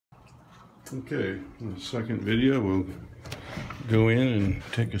Okay, in the second video we'll go in and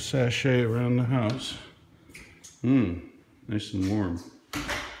take a sachet around the house. Nice and warm. I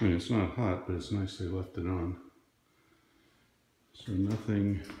mean, it's not hot, but it's nice they left it on. So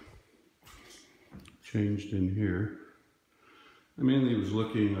nothing changed in here. I mainly was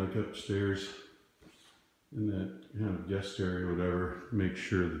looking like upstairs in that kind of guest area or whatever, make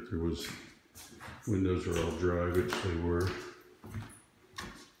sure that there was windows are all dry, which they were.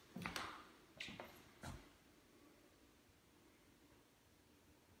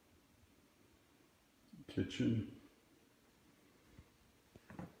 Kitchen,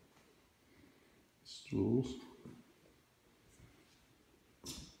 stools.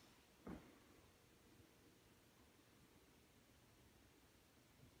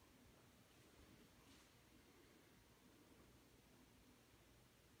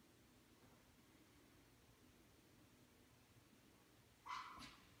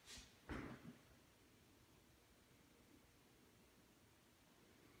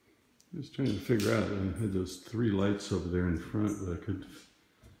 I was trying to figure out, I had those three lights over there in front, but I couldn't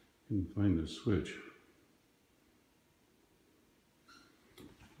find the switch.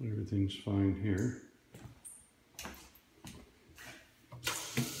 Everything's fine here.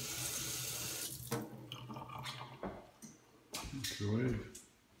 Microwave.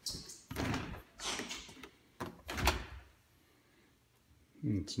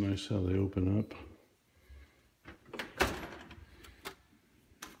 It's nice how they open up.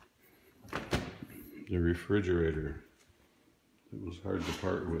 The refrigerator. It was hard to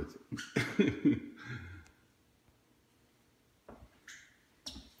part with.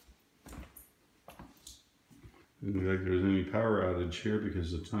 Didn't look like there was any power outage here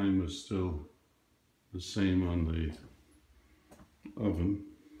because the time was still the same on the oven.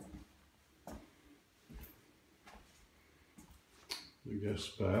 The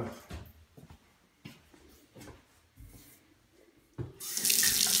guest bath.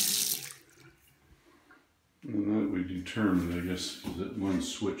 And that we determined, I guess, that one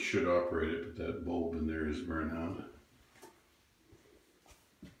switch should operate it, but that bulb in there is burnt out.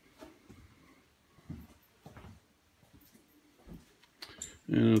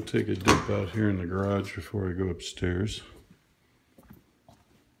 And I'll take a dip out here in the garage before I go upstairs.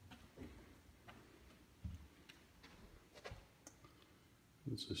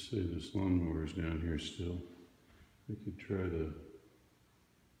 Let's just say this lawnmower is down here still. I could try the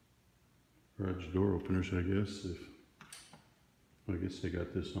garage door openers, I guess. I guess they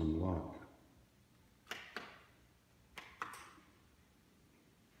got this on lock.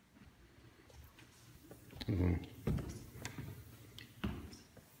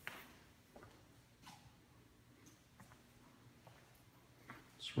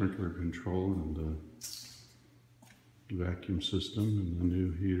 Sprinkler control and the vacuum system and the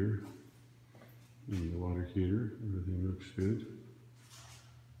new heater and the water heater. Everything looks good.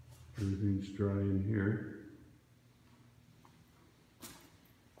 Everything's dry in here.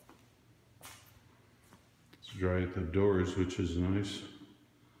 It's dry at the doors, which is nice.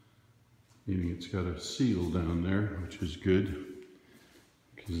 Meaning it's got a seal down there, which is good,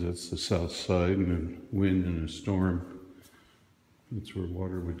 because that's the south side, and a wind and a storm, that's where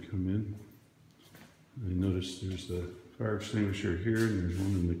water would come in. I noticed there's a fire extinguisher here, and there's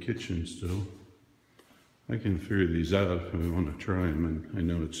one in the kitchen still. I can figure these out if we want to try them, and I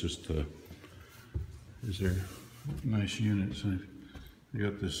know it's just these are nice units. I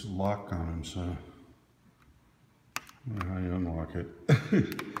got this lock on them, so I don't know how you unlock it.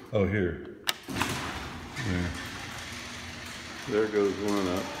 Oh, here. There goes one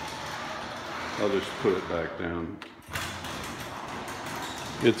up. I'll just put it back down.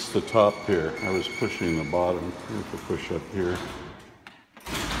 It's the top here. I was pushing the bottom. I have to push up here.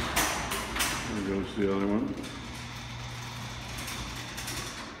 There goes the other one.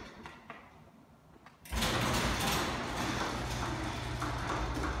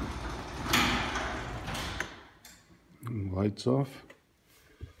 And lights off.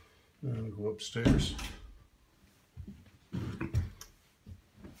 Now I'll go upstairs.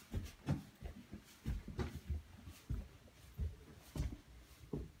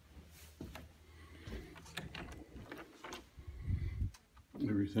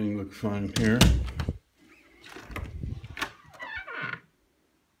 Everything looks fine here.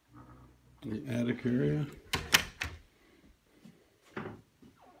 The attic area.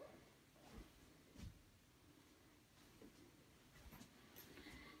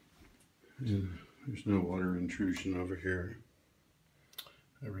 And there's no water intrusion over here.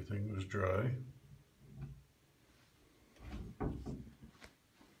 Everything was dry.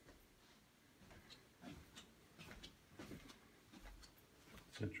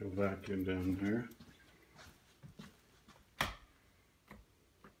 Central central vacuum down there.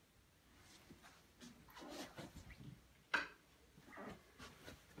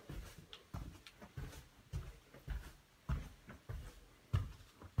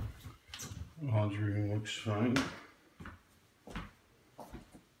 Laundry room looks fine.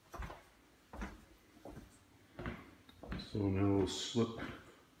 So now we'll slip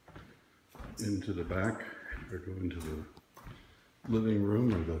into the back, or go into the living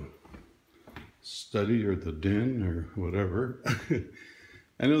room or the study or the den or whatever.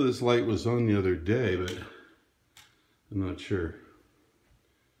 I know this light was on the other day, but I'm not sure.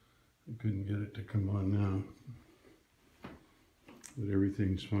 I couldn't get it to come on now. But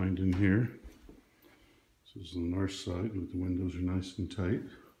everything's fine in here. This is the north side, with the windows are nice and tight.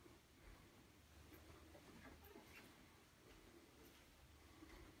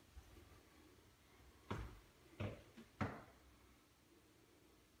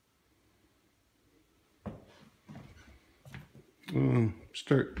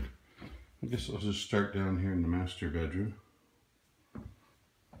 I guess I'll just start down here in the master bedroom,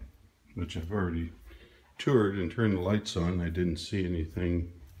 which I've already toured and turned the lights on. I didn't see any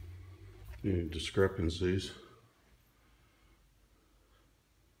discrepancies.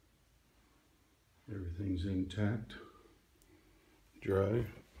 Everything's intact, dry.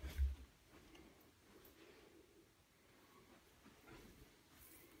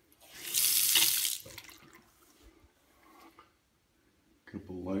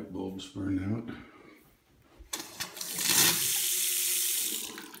 Couple light bulbs burn out.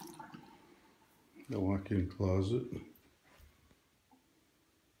 The walk-in closet.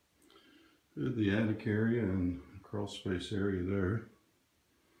 The attic area and crawl space area there.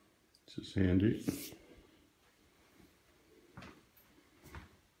 This is handy.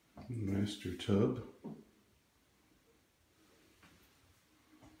 Master tub.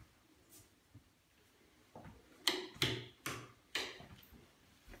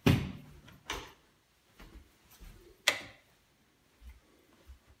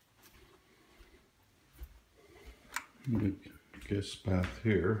 The guest bath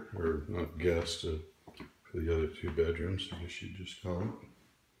here, or not guest, for the other two bedrooms, I guess you'd just call it.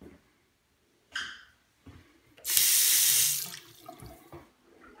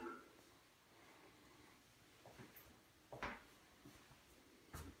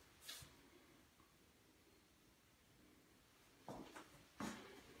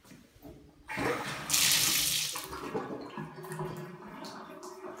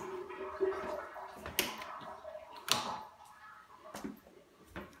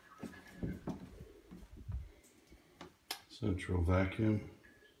 Central vacuum,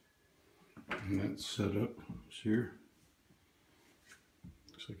 and that setup is here.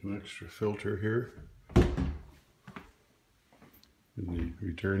 Looks like an extra filter here in the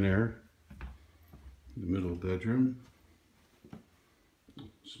return air. The middle bedroom,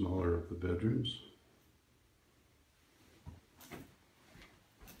 smaller of the bedrooms.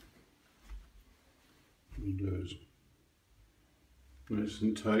 Windows nice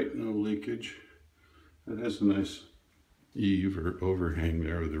and tight, no leakage. It has a nice eave or overhang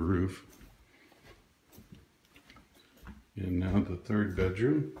there of the roof. And now the third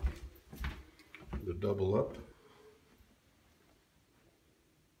bedroom, the double up.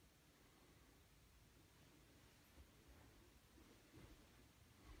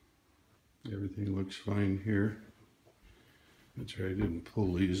 Everything looks fine here. That's right, I didn't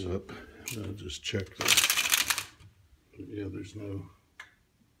pull these up. I'll just check that. Yeah, there's no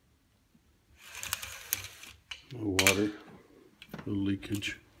water, no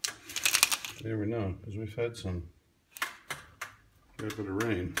leakage. You never know, because we've had some fair bit of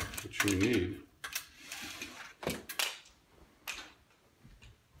rain, which we need.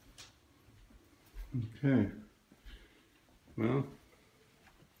 Okay. Well,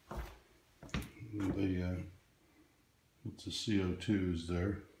 it's the CO2 is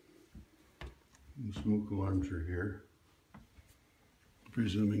there. The smoke alarms are here.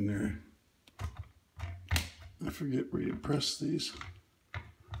 Presuming they're, I forget where you press these.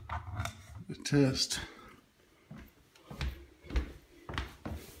 The test.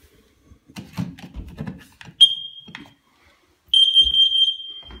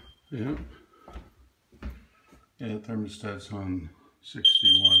 Yeah. Yeah, the thermostat's on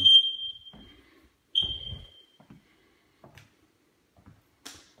 61.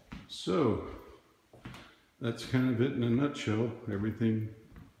 So that's kind of it in a nutshell. Everything's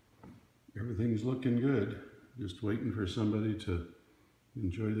looking good. Just waiting for somebody to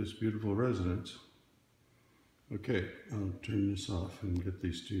enjoy this beautiful residence. Okay, I'll turn this off and get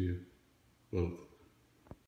these to you both.